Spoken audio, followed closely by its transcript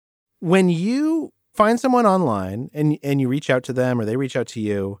When you find someone online and you reach out to them or they reach out to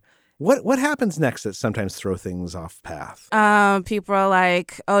you, what happens next that sometimes throw things off path? People are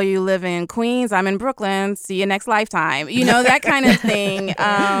like, oh, you live in Queens, I'm in Brooklyn, see you next lifetime. You know, that kind of thing.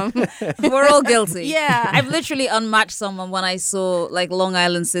 We're all guilty. Yeah. I've literally unmatched someone when I saw like Long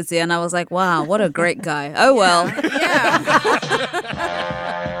Island City and I was like, wow, what a great guy. Oh, well.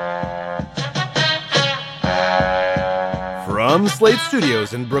 From Slate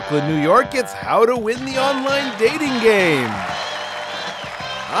Studios in Brooklyn, New York, it's How to Win the Online Dating Game.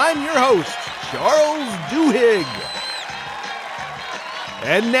 I'm your host, Charles Duhigg.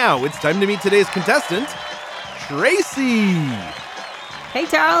 And now it's time to meet today's contestant, Tracy. Hey,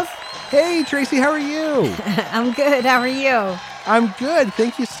 Charles. Hey, Tracy, how are you? I'm good. How are you? I'm good.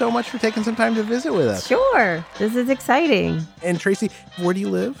 Thank you so much for taking some time to visit with us. Sure. This is exciting. And Tracy, where do you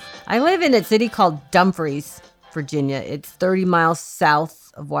live? I live in a city called Dumfries, Virginia. It's 30 miles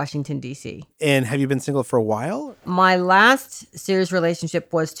south of Washington, D.C. And have you been single for a while? My last serious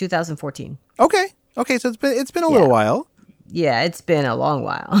relationship was 2014. Okay, so it's been a little while. Yeah, it's been a long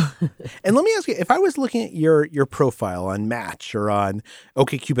while. And let me ask you, if I was looking at your profile on Match or on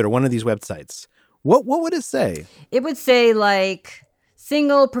OkCupid or one of these websites, what would it say? It would say like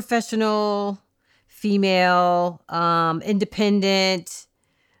single, professional, female, independent,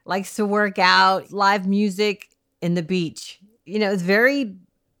 likes to work out, live music, in the beach. You know, it's very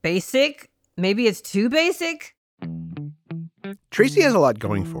basic. Maybe it's too basic. Tracy has a lot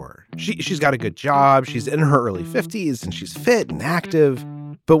going for her. She's got a good job, she's in her early 50s, and she's fit and active.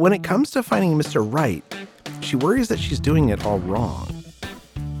 But when it comes to finding Mr. Right, she worries that she's doing it all wrong.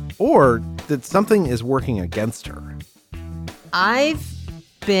 Or that something is working against her. I've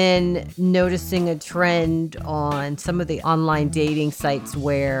been noticing a trend on some of the online dating sites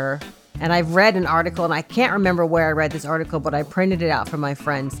where, and I've read an article, and I can't remember where I read this article, but I printed it out for my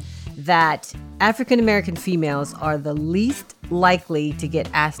friends, that African-American females are the least likely to get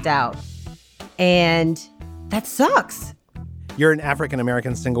asked out. And that sucks. You're an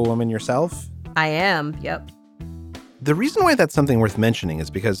African-American single woman yourself? I am, yep. The reason why that's something worth mentioning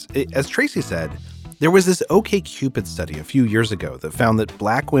is because, as Tracy said, there was this OkCupid study a few years ago that found that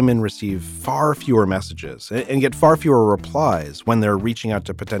Black women receive far fewer messages and get far fewer replies when they're reaching out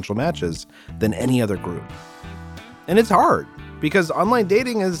to potential matches than any other group. And it's hard because online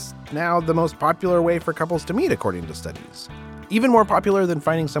dating is now the most popular way for couples to meet, according to studies. Even more popular than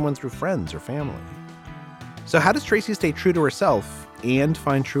finding someone through friends or family. So how does Tracy stay true to herself and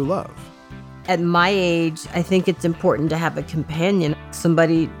find true love? At my age, I think it's important to have a companion,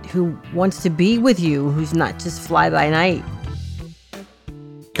 somebody who wants to be with you, who's not just fly by night.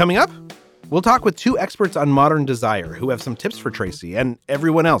 Coming up, we'll talk with two experts on modern desire who have some tips for Tracy and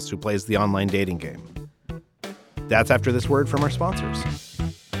everyone else who plays the online dating game. That's after this word from our sponsors.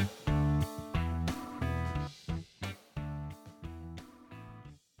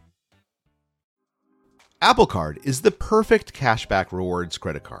 Apple Card is the perfect cashback rewards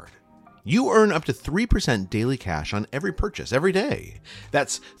credit card. You earn up to 3% daily cash on every purchase every day.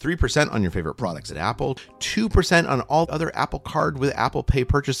 That's 3% on your favorite products at Apple, 2% on all other Apple Card with Apple Pay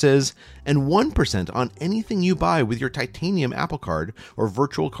purchases, and 1% on anything you buy with your titanium Apple Card or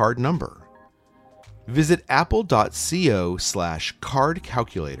virtual card number. Visit apple.co/card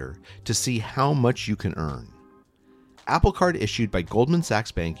calculator to see how much you can earn. Apple Card issued by Goldman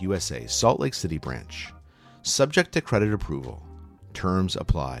Sachs Bank USA, Salt Lake City branch. Subject to credit approval. Terms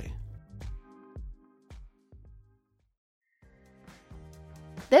apply.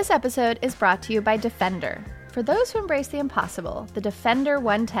 This episode is brought to you by Defender. For those who embrace the impossible, the Defender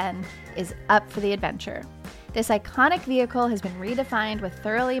 110 is up for the adventure. This iconic vehicle has been redefined with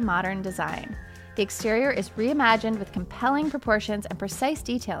thoroughly modern design. The exterior is reimagined with compelling proportions and precise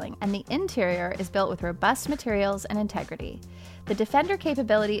detailing, and the interior is built with robust materials and integrity. The Defender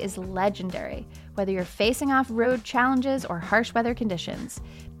capability is legendary, whether you're facing off road challenges or harsh weather conditions.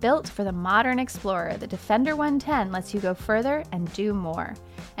 Built for the modern explorer, the Defender 110 lets you go further and do more.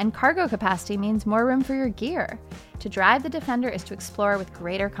 And cargo capacity means more room for your gear. To drive the Defender is to explore with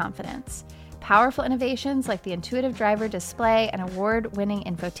greater confidence. Powerful innovations like the intuitive driver display and award-winning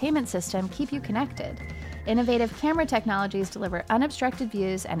infotainment system keep you connected. Innovative camera technologies deliver unobstructed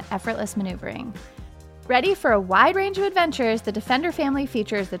views and effortless maneuvering. Ready for a wide range of adventures, the Defender family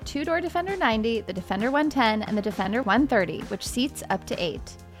features the two-door Defender 90, the Defender 110, and the Defender 130, which seats up to 8.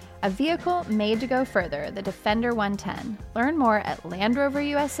 A vehicle made to go further, the Defender 110. Learn more at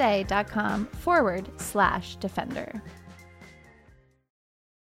LandRoverUSA.com/Defender.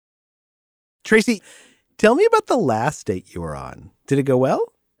 Tracy, tell me about the last date you were on. Did it go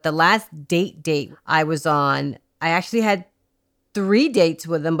well? The last date I was on, I actually had 3 dates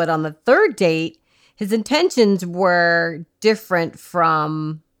with him, but on the 3rd date, his intentions were different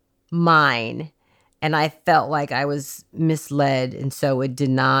from mine. And I felt like I was misled. And so it did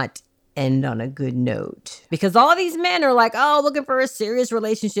not end on a good note. Because all these men are like, oh, looking for a serious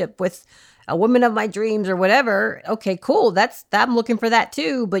relationship with a woman of my dreams or whatever. Okay, cool. I'm looking for that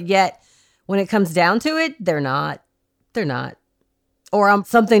too. But yet when it comes down to it, they're not. Or I'm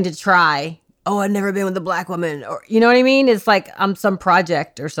something to try. Oh, I've never been with a black woman. Or, you know what I mean? It's like I'm some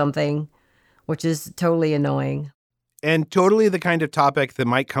project or something, which is totally annoying. And totally the kind of topic that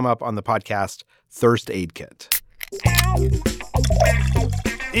might come up on the podcast, Thirst Aid Kit.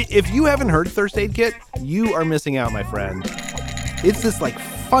 If you haven't heard Thirst Aid Kit, you are missing out, my friend. It's this like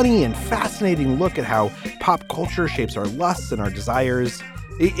funny and fascinating look at how pop culture shapes our lusts and our desires.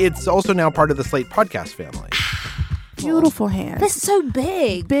 It's also now part of the Slate podcast family. Beautiful hands. They're so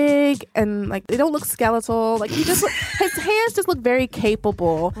big. And like they don't look skeletal. Like his hands just look very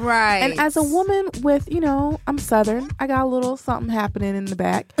capable. Right. And as a woman with, I'm Southern, I got a little something happening in the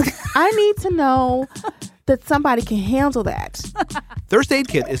back. I need to know that somebody can handle that. Thirst Aid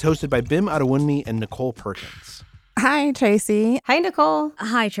Kit is hosted by Bim Adewunmi and Nicole Perkins. Hi, Tracy. Hi, Nicole.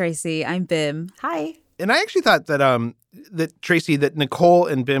 Hi, Tracy. I'm Bim. Hi. And I actually thought that Tracy, that Nicole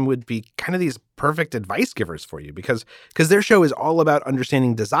and Bim would be kind of these perfect advice givers for you because their show is all about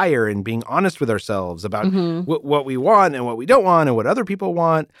understanding desire and being honest with ourselves about what we want and what we don't want and what other people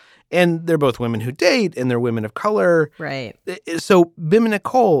want. And they're both women who date and they're women of color. Right. So Bim and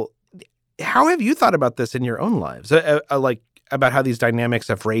Nicole, how have you thought about this in your own lives? Like about how these dynamics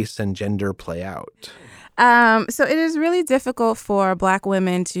of race and gender play out? So it is really difficult for Black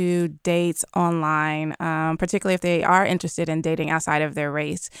women to date online, particularly if they are interested in dating outside of their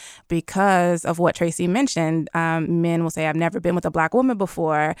race, because of what Tracy mentioned. Men will say, I've never been with a Black woman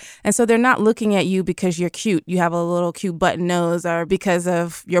before. And so they're not looking at you because you're cute. You have a little cute button nose, or because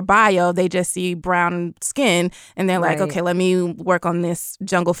of your bio, they just see brown skin and they're like, okay, let me work on this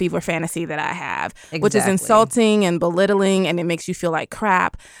jungle fever fantasy that I have, which is insulting and belittling, and it makes you feel like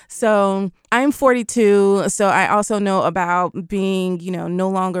crap. So I'm 42. So I also know about being, no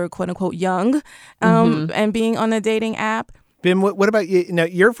longer quote unquote young and being on a dating app. Bim, what about you? Now,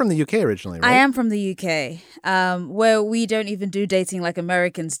 you're from the UK originally, right? I am from the UK, where we don't even do dating like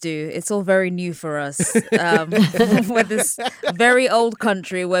Americans do. It's all very new for us. We're this very old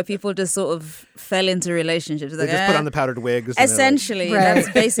country where people just sort of fell into relationships. They just put on the powdered wigs. Essentially, that's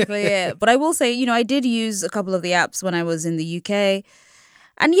basically it. But I will say, I did use a couple of the apps when I was in the UK.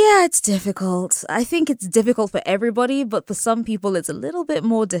 And yeah, it's difficult. I think it's difficult for everybody, but for some people, it's a little bit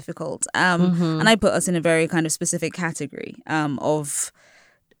more difficult. And I put us in a very kind of specific category of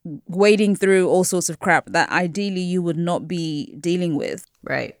wading through all sorts of crap that ideally you would not be dealing with.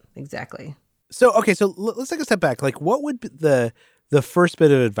 Right. Exactly. So, okay, so let's take a step back. Like, what would be the first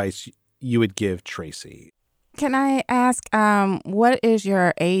bit of advice you would give Tracy? Can I ask, what is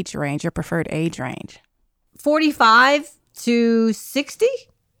your age range, your preferred age range? 45 to 60?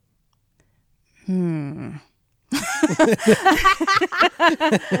 What?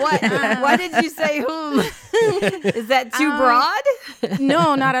 Why did you say Is that too broad?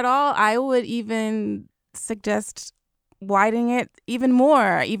 No, not at all. I would even suggest widening it even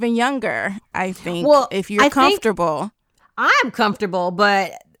more, even younger, I think, if you're comfortable. I'm comfortable,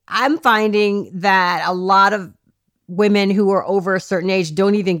 but I'm finding that a lot of women who are over a certain age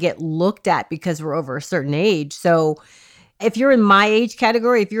don't even get looked at because we're over a certain age. So if you're in my age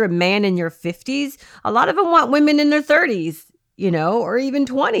category, if you're a man in your 50s, a lot of them want women in their 30s, or even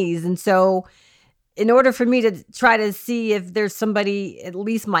 20s. And so in order for me to try to see if there's somebody at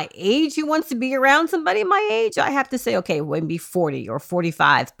least my age who wants to be around somebody my age, I have to say, okay, maybe 40 or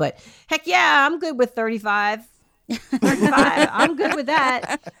 45. But heck yeah, I'm good with 35. 35. I'm good with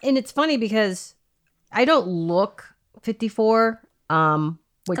that. And it's funny because I don't look 54.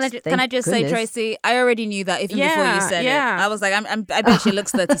 Can I just say, Tracy, I already knew that even before you said it. I was like, I bet she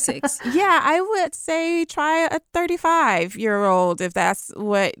looks 36. Yeah, I would say try a 35-year-old if that's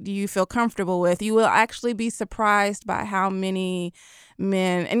what you feel comfortable with. You will actually be surprised by how many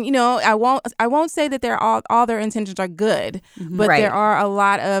men, and I won't say that they're all their intentions are good, but there are a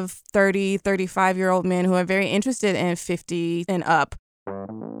lot of 30, 35-year-old men who are very interested in 50 and up.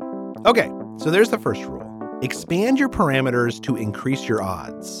 Okay, so there's the first rule. Expand your parameters to increase your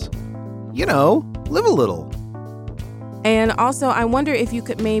odds. Live a little. And also, I wonder if you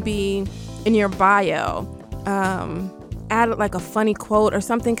could maybe, in your bio, add like a funny quote or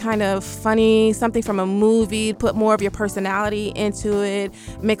something kind of funny, something from a movie, put more of your personality into it,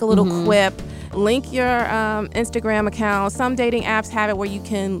 make a little quip. link your Instagram account. Some dating apps have it where you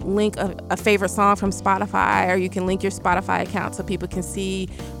can link a favorite song from Spotify, or you can link your Spotify account so people can see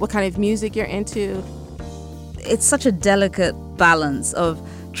what kind of music you're into. It's such a delicate balance of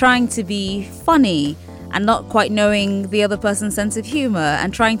trying to be funny and not quite knowing the other person's sense of humor,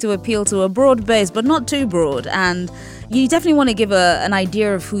 and trying to appeal to a broad base, but not too broad. And you definitely want to give an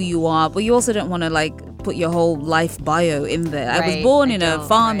idea of who you are, but you also don't want to like put your whole life bio in there. Right. I was born in a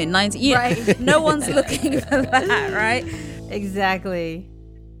farm in 19... Yeah, Right. No one's looking for that, right? Exactly.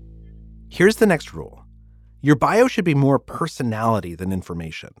 Here's the next rule. Your bio should be more personality than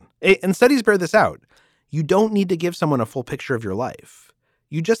information. And studies bear this out. You don't need to give someone a full picture of your life.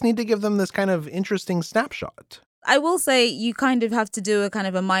 You just need to give them this kind of interesting snapshot. I will say you kind of have to do a kind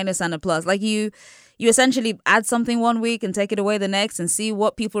of a minus and a plus. Like you essentially add something one week and take it away the next and see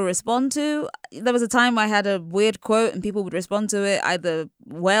what people respond to. There was a time I had a weird quote and people would respond to it either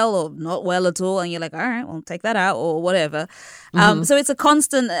well or not well at all. And you're like, all right, well, take that out or whatever. So it's a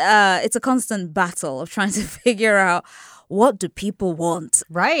constant battle of trying to figure out, what do people want?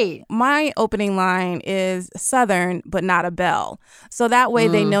 Right. My opening line is Southern, but not a belle. So that way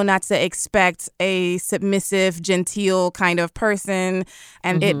they know not to expect a submissive, genteel kind of person.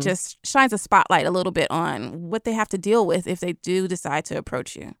 And it just shines a spotlight a little bit on what they have to deal with if they do decide to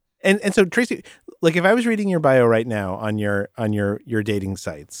approach you. And so, Tracy, like if I was reading your bio right now on your dating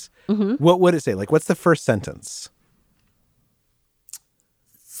sites, what would it say? Like, what's the first sentence?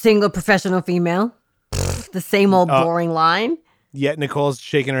 Single professional female. The same old boring line. Yet Nicole's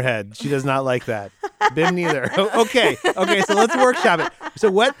shaking her head. She does not like that. Bim neither. Okay, so let's workshop it.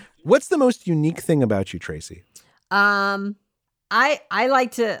 So what's the most unique thing about you, Tracy? I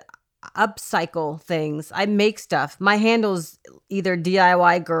like to upcycle things. I make stuff. My handle's either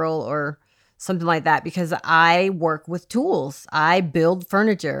DIY girl or something like that because I work with tools. I build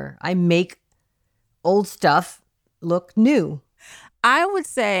furniture. I make old stuff look new. I would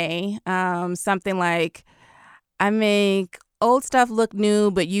say something like, I make old stuff look new,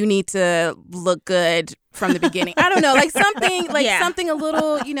 but you need to look good from the beginning. I don't know, like something something a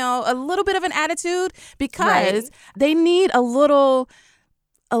little, a little bit of an attitude, because they need a little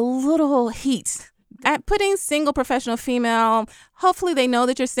heat. At putting single professional female, hopefully they know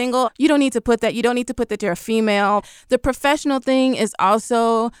that you're single. You don't need to put that. You don't need to put that you're a female. The professional thing is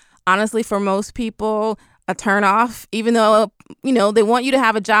also, honestly, for most people, a turnoff, even though, they want you to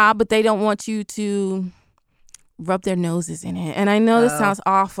have a job, but they don't want you to rub their noses in it. And I know this sounds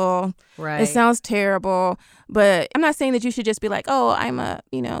awful. Right. It sounds terrible, but I'm not saying that you should just be like, oh, I'm a,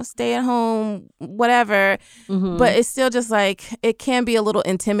 stay at home, whatever. But it's still just like, it can be a little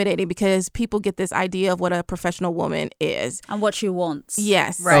intimidating because people get this idea of what a professional woman is. And what she wants.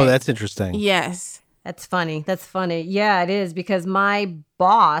 Yes. Right. Oh, that's interesting. Yes. That's funny. Yeah, it is, because my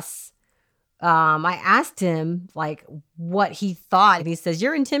boss, I asked him like what he thought, and he says,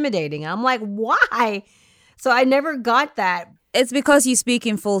 you're intimidating. I'm like, why? So I never got that. It's because you speak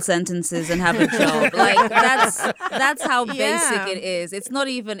in full sentences and have a job. Like that's how basic it is. It's not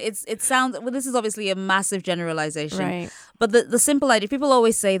even. It sounds. Well, this is obviously a massive generalization. Right. But the simple idea. People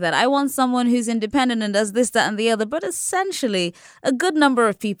always say that I want someone who's independent and does this, that, and the other. But essentially, a good number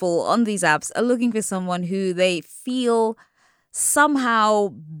of people on these apps are looking for someone who they feel somehow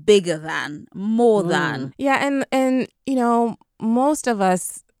bigger than, more than. Yeah, and most of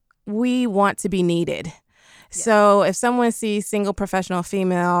us, we want to be needed. So if someone sees single professional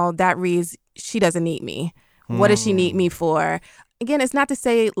female, that reads, she doesn't need me. What does she need me for? Again, it's not to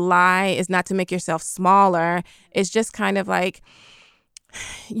say lie. It's not to make yourself smaller. It's just kind of like,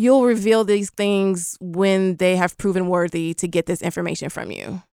 you'll reveal these things when they have proven worthy to get this information from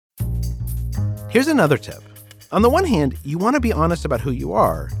you. Here's another tip. On the one hand, you want to be honest about who you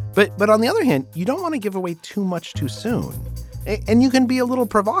are, but on the other hand, you don't want to give away too much too soon. And you can be a little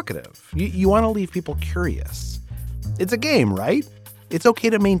provocative. You want to leave people curious. It's a game, right? It's okay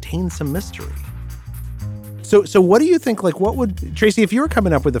to maintain some mystery. So what do you think? Like, what would, Tracy, if you were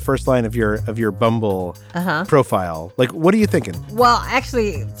coming up with the first line of your Bumble profile, like, what are you thinking? Well,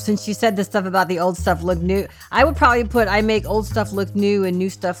 actually, since you said this stuff about the old stuff look new, I would probably put, I make old stuff look new and new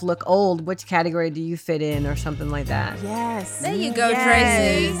stuff look old. Which category do you fit in, or something like that? Yes. There you go,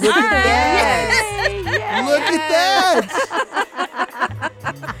 Tracy. Look at that. Look at that.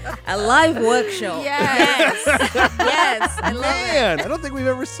 A live workshop. Yes. Yes. I love Man, I don't think we've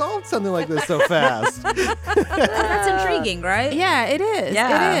ever solved something like this so fast. That's intriguing, right? Yeah, it is.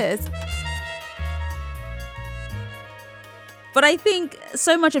 Yeah. It is. But I think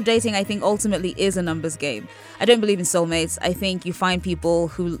so much of dating, I think ultimately is a numbers game. I don't believe in soulmates. I think you find people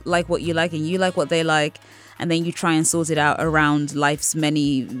who like what you like and you like what they like, and then you try and sort it out around life's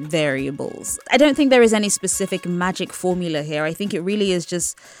many variables. I don't think there is any specific magic formula here. I think it really is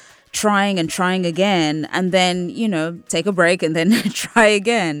just trying and trying again, and then, you know, take a break and then try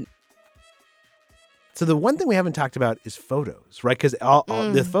again. So the one thing we haven't talked about is photos, right? Because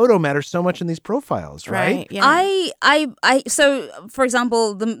the photo matters so much in these profiles, right? Yeah. I so for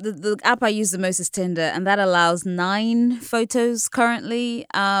example, the app I use the most is Tinder, and that allows 9 photos currently.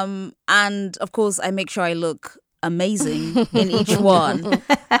 And of course, I make sure I look amazing in each one.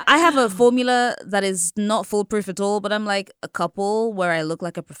 I have a formula that is not foolproof at all, but I'm like a couple where I look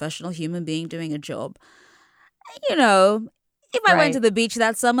like a professional human being doing a job. You know, if I went to the beach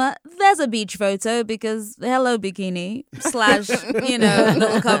that summer, there's a beach photo because hello bikini / you know,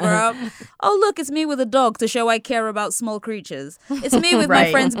 little cover up. Oh, look, it's me with a dog to show I care about small creatures. It's me with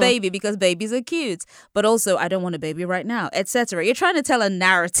my friend's baby because babies are cute. But also, I don't want a baby right now, etc. You're trying to tell a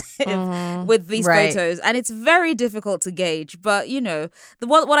narrative with these photos, and it's very difficult to gauge. But, you know,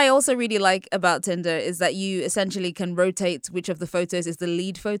 what I also really like about Tinder is that you essentially can rotate which of the photos is the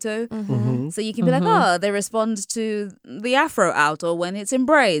lead photo. So you can be like, oh, they respond to the afro out, or when it's in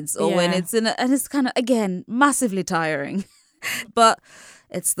braids, or when it's in and it's kind of, again, massively tiring. But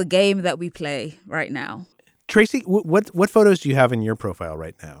it's the game that we play right now. Tracy, what photos do you have in your profile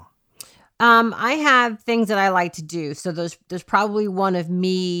right now? I have things that I like to do. So there's probably one of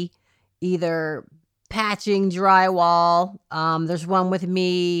me either patching drywall. There's one with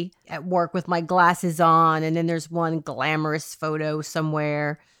me at work with my glasses on, and then there's one glamorous photo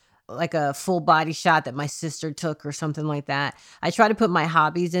somewhere, like a full body shot that my sister took or something like that. I try to put my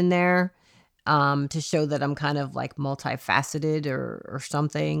hobbies in there to show that I'm kind of like multifaceted or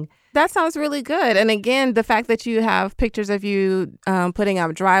something. That sounds really good. And again, the fact that you have pictures of you putting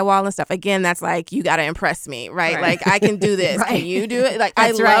up drywall and stuff, again, that's like, you got to impress me, right? Like, I can do this. Can you do it? Like,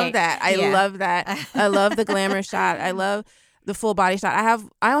 I love that. I love that. I love the glamour shot. I love the full body shot.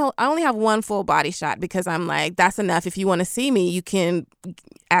 I only have one full body shot because I'm like, that's enough. If you want to see me, you can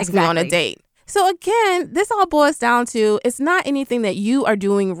ask me on a date. So again, this all boils down to, it's not anything that you are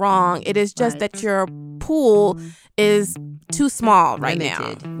doing wrong. It is just that your pool is too small right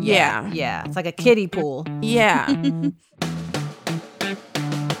now. Yeah. Yeah. It's like a kiddie pool. Yeah.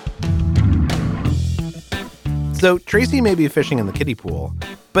 So Tracy may be fishing in the kiddie pool,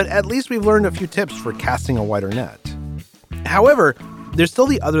 but at least we've learned a few tips for casting a wider net. However, there's still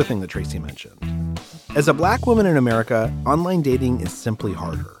the other thing that Tracy mentioned. As a Black woman in America, online dating is simply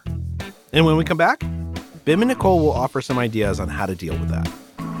harder. And when we come back, Bim and Nicole will offer some ideas on how to deal with that.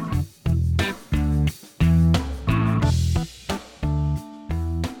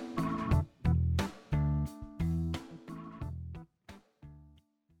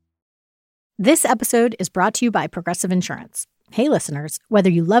 This episode is brought to you by Progressive Insurance. Hey, listeners, whether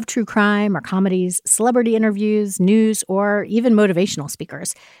you love true crime or comedies, celebrity interviews, news, or even motivational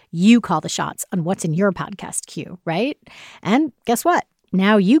speakers, you call the shots on what's in your podcast queue, right? And guess what?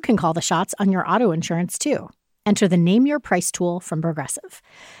 Now you can call the shots on your auto insurance, too. Enter the Name Your Price tool from Progressive.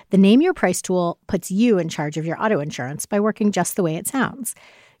 The Name Your Price tool puts you in charge of your auto insurance by working just the way it sounds.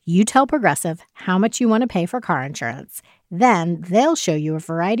 You tell Progressive how much you want to pay for car insurance. Then they'll show you a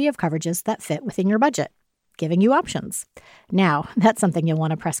variety of coverages that fit within your budget, giving you options. Now, that's something you'll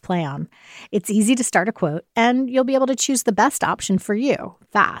want to press play on. It's easy to start a quote, and you'll be able to choose the best option for you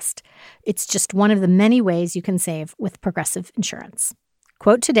fast. It's just one of the many ways you can save with Progressive Insurance.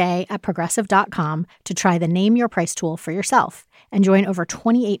 Quote today at Progressive.com to try the Name Your Price tool for yourself and join over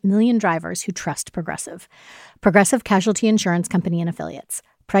 28 million drivers who trust Progressive. Progressive Casualty Insurance Company and Affiliates.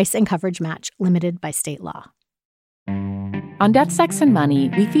 Price and coverage match limited by state law. On Death, Sex, and Money,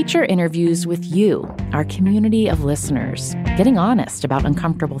 we feature interviews with you, our community of listeners, getting honest about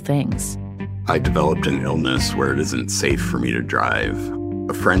uncomfortable things. I developed an illness where it isn't safe for me to drive.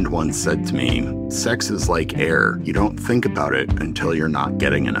 A friend once said to me, sex is like air. You don't think about it until you're not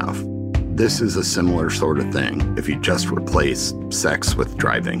getting enough. This is a similar sort of thing if you just replace sex with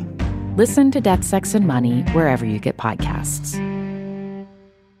driving. Listen to Death, Sex, and Money wherever you get podcasts.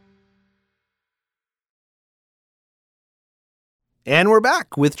 And we're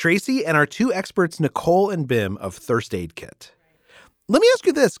back with Tracy and our two experts, Nicole and Bim of Thirst Aid Kit. Let me ask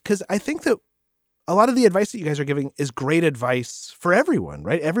you this, because I think that a lot of the advice that you guys are giving is great advice for everyone,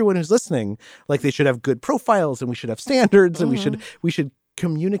 right? Everyone who's listening, like, they should have good profiles and we should have standards and we should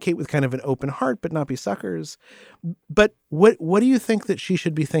communicate with kind of an open heart, but not be suckers. But what do you think that she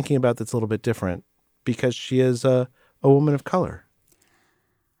should be thinking about that's a little bit different because she is a woman of color?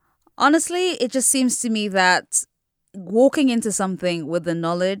 Honestly, it just seems to me that walking into something with the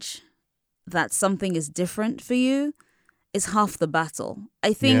knowledge that something is different for you is half the battle.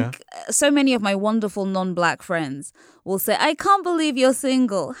 I think so many of my wonderful non-Black friends will say, I can't believe you're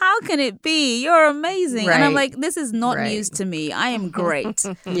single. How can it be? You're amazing. Right. And I'm like, this is not news to me. I am great.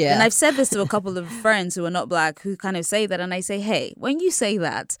 Yeah. And I've said this to a couple of friends who are not Black who kind of say that. And I say, hey, when you say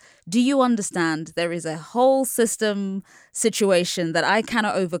that, do you understand there is a whole system situation that I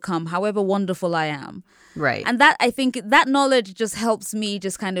cannot overcome, however wonderful I am? Right. And that, I think, that knowledge just helps me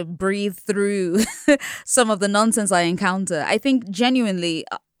just kind of breathe through some of the nonsense I encounter. I think genuinely,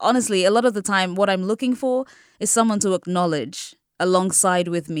 honestly, a lot of the time, what I'm looking for is someone to acknowledge alongside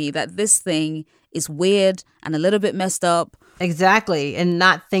with me that this thing is weird and a little bit messed up. Exactly. And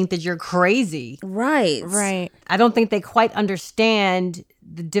not think that you're crazy. Right. Right. I don't think they quite understand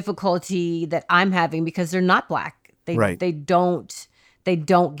the difficulty that I'm having because they're not Black. They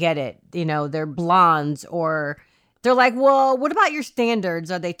don't get it. You know, they're blondes, or they're like, well, what about your standards?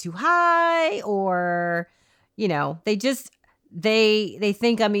 Are they too high? Or, you know, they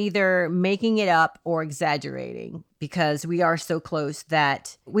think I'm either making it up or exaggerating because we are so close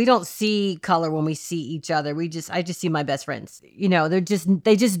that we don't see color when we see each other. I just see my best friends. You know, they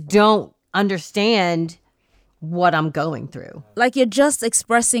just don't understand what I'm going through. Like, you're just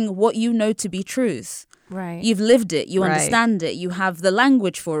expressing what you know to be truth. Right. You've lived it. You Right. understand it. You have the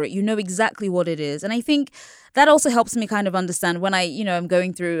language for it. You know exactly what it is. And I think that also helps me kind of understand when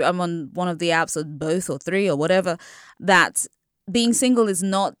I'm on one of the apps, or both or three or whatever, that being single is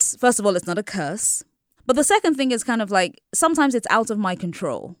not, first of all, it's not a curse. But the second thing is kind of like, sometimes it's out of my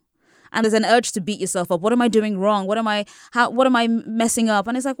control. And there's an urge to beat yourself up. What am I doing wrong? What am I messing up?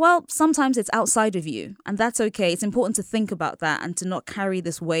 And it's like, well, sometimes it's outside of you. And that's okay. It's important to think about that and to not carry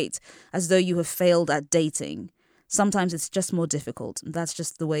this weight as though you have failed at dating. Sometimes it's just more difficult. That's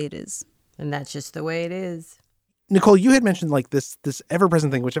just the way it is. And that's just the way it is. Nicole, you had mentioned like this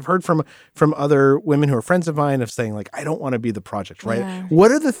ever-present thing, which I've heard from other women who are friends of mine, of saying like, I don't want to be the project, right? Yeah. What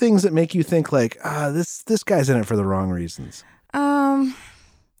are the things that make you think like, this guy's in it for the wrong reasons?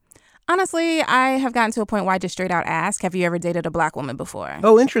 Honestly, I have gotten to a point where I just straight out ask, have you ever dated a Black woman before?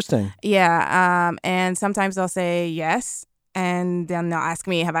 Oh, interesting. Yeah. And sometimes they'll say yes. And then they'll ask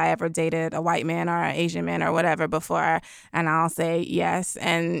me, have I ever dated a white man or an Asian man or whatever before? And I'll say yes.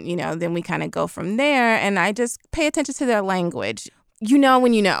 And, then we kind of go from there. And I just pay attention to their language. You know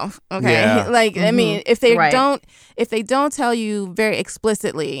when you know, okay? Yeah. Like, I mean, if they Right. don't tell you very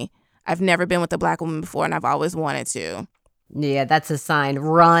explicitly, I've never been with a Black woman before and I've always wanted to. Yeah, that's a sign.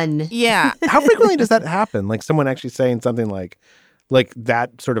 Run. Yeah. How frequently does that happen? Like someone actually saying something like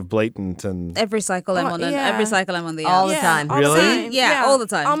that sort of blatant and... Every cycle I'm on yeah. the All app. the time. all Really? the time. Yeah, all the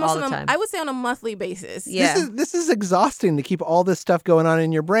time. Almost All the time. I would say on a monthly basis. Yeah. This is exhausting to keep all this stuff going on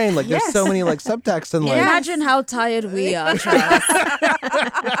in your brain. Like there's so many like subtexts and like... Imagine how tired we are, Charles.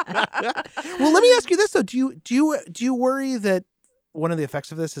 Well, let me ask you this though. Do you worry that one of the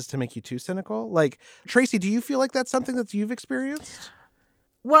effects of this is to make you too cynical? Like, Tracy, do you feel like that's something that you've experienced?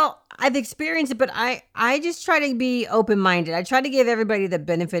 Well, I've experienced it, but I just try to be open-minded. I try to give everybody the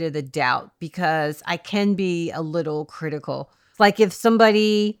benefit of the doubt because I can be a little critical. Like if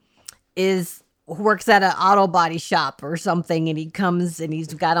somebody works at an auto body shop or something and he comes and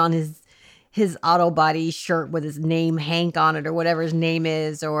he's got on his auto body shirt with his name Hank on it or whatever his name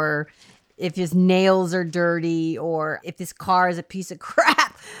is, or if his nails are dirty, or if his car is a piece of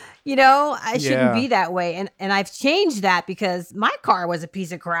crap, I shouldn't be that way. And I've changed that because my car was a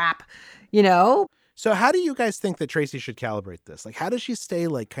piece of crap, So how do you guys think that Tracy should calibrate this? Like, how does she stay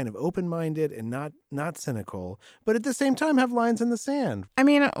like kind of open-minded and not cynical, but at the same time have lines in the sand? I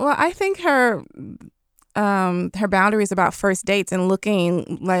mean, well, I think her boundaries about first dates and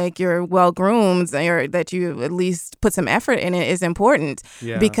looking like you're well-groomed or that you at least put some effort in it is important.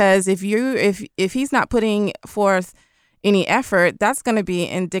 Yeah. Because if he's not putting forth any effort, that's going to be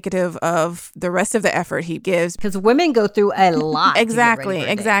indicative of the rest of the effort he gives. Because women go through a lot. Exactly.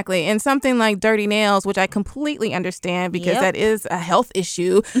 And something like dirty nails, which I completely understand because that is a health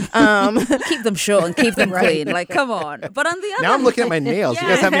issue. Keep them short and keep them clean. Like, come on. But on the other Now I'm looking at my nails. You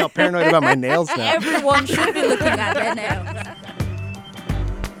guys have me all paranoid about my nails now. Everyone should be looking at their nails.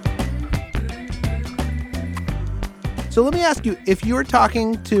 So let me ask you, if you're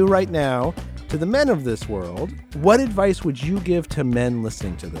talking to right now to the men of this world, what advice would you give to men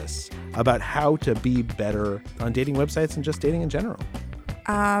listening to this about how to be better on dating websites and just dating in general?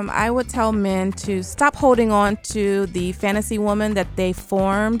 I would tell men to stop holding on to the fantasy woman that they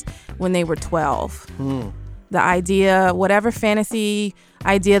formed when they were 12. the idea, whatever fantasy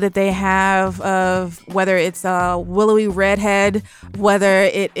idea that they have of whether it's a willowy redhead, whether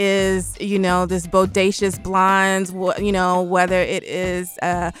it is, this bodacious blonde, whether it is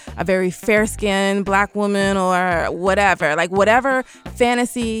a very fair-skinned black woman or whatever, like whatever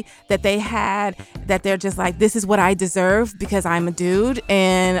fantasy that they had, that they're just like, this is what I deserve because I'm a dude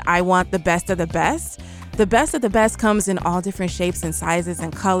and I want the best of the best. The best of the best comes in all different shapes and sizes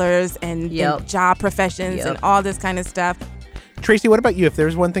and colors and job professions and all this kind of stuff. Tracy, what about you? If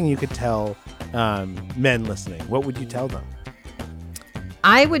there's one thing you could tell men listening, what would you tell them?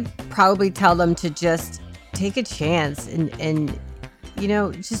 I would probably tell them to just take a chance and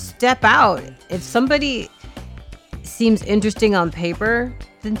just step out. If somebody seems interesting on paper,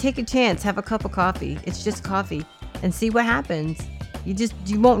 then take a chance. Have a cup of coffee. It's just coffee. And see what happens.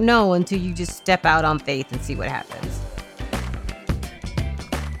 You won't know until you just step out on faith and see what happens.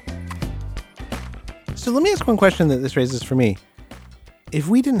 So let me ask one question that this raises for me. If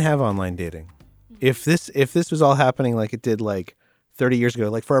we didn't have online dating, if this was all happening like it did like 30 years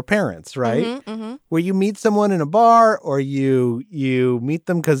ago, like for our parents, right? Where you meet someone in a bar or you meet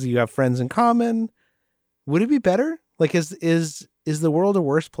them because you have friends in common, would it be better? Like is the world a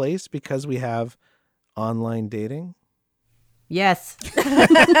worse place because we have online dating? Yes.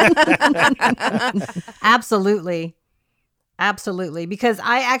 Absolutely. Absolutely. Because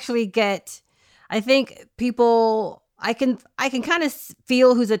I think people, I can kind of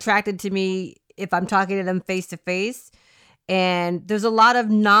feel who's attracted to me if I'm talking to them face to face. And there's a lot of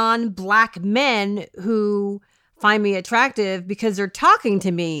non-Black men who find me attractive because they're talking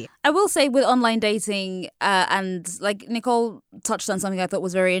to me. I will say with online dating, and like Nicole touched on something I thought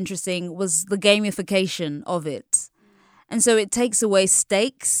was very interesting, was the gamification of it. And so it takes away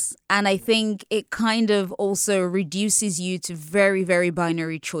stakes. And I think it kind of also reduces you to very, very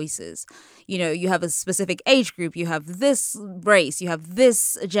binary choices. You have a specific age group, you have this race, you have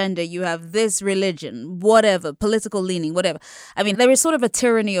this agenda, you have this religion, whatever, political leaning, whatever. I mean, there is sort of a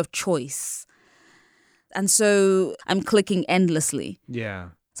tyranny of choice. And so I'm clicking endlessly.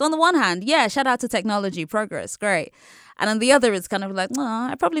 Yeah. So on the one hand, shout out to technology, progress, great. And on the other, it's kind of like,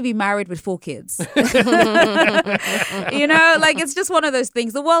 I'd probably be married with 4 kids. It's just one of those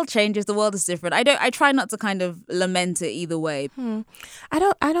things. The world changes. The world is different. I try not to kind of lament it either way. I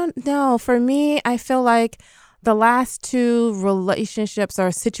don't know. For me, I feel like the last 2 relationships or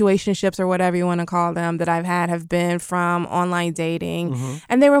situationships or whatever you want to call them that I've had have been from online dating.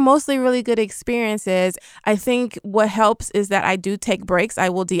 And they were mostly really good experiences. I think what helps is that I do take breaks. I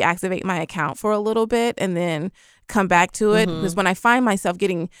will deactivate my account for a little bit and then come back to it, because when I find myself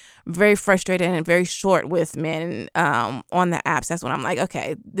getting very frustrated and very short with men on the apps, that's when I'm like,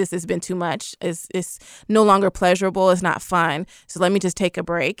 okay, this has been too much. It's no longer pleasurable. It's not fun. So let me just take a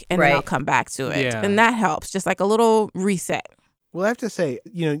break and then I'll come back to it. Yeah. And that helps, just like a little reset. Well, I have to say,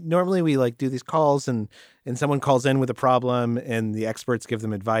 normally we do these calls and someone calls in with a problem and the experts give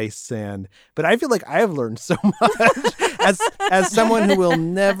them advice. But I feel like I have learned so much as someone who will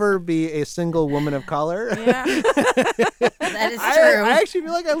never be a single woman of color. Yeah. That is true. I actually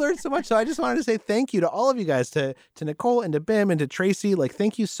feel like I learned so much. So I just wanted to say thank you to all of you guys, to Nicole and to Bim and to Tracy.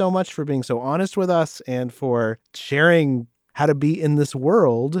 Thank you so much for being so honest with us and for sharing how to be in this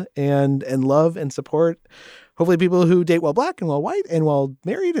world and love and support. Hopefully people who date while Black and while white and while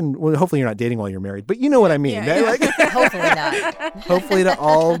married, and hopefully you're not dating while you're married, but you know what I mean. Yeah, right? Hopefully not. Hopefully to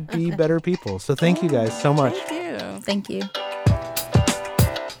all be better people. So thank you guys so much. Thank you.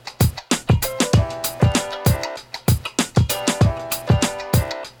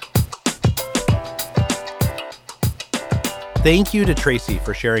 Thank you to Tracy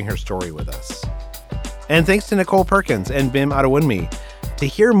for sharing her story with us. And thanks to Nicole Perkins and Bim Adewunmi. To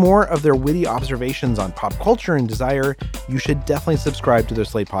hear more of their witty observations on pop culture and desire, you should definitely subscribe to their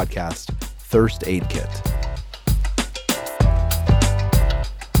Slate podcast, Thirst Aid Kit.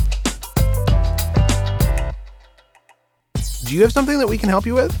 Do you have something that we can help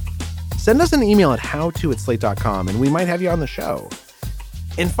you with? Send us an email at howto@slate.com and we might have you on the show.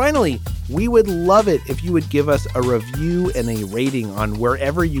 And finally, we would love it if you would give us a review and a rating on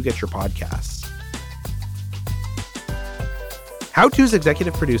wherever you get your podcasts. How To's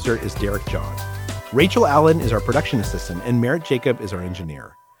executive producer is Derek John. Rachel Allen is our production assistant, and Merritt Jacob is our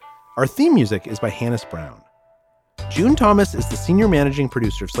engineer. Our theme music is by Hannes Brown. June Thomas is the senior managing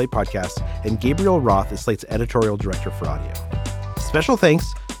producer of Slate Podcasts, and Gabriel Roth is Slate's editorial director for audio. Special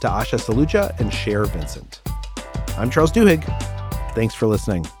thanks to Asha Saluja and Cher Vincent. I'm Charles Duhigg. Thanks for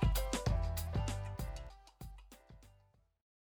listening.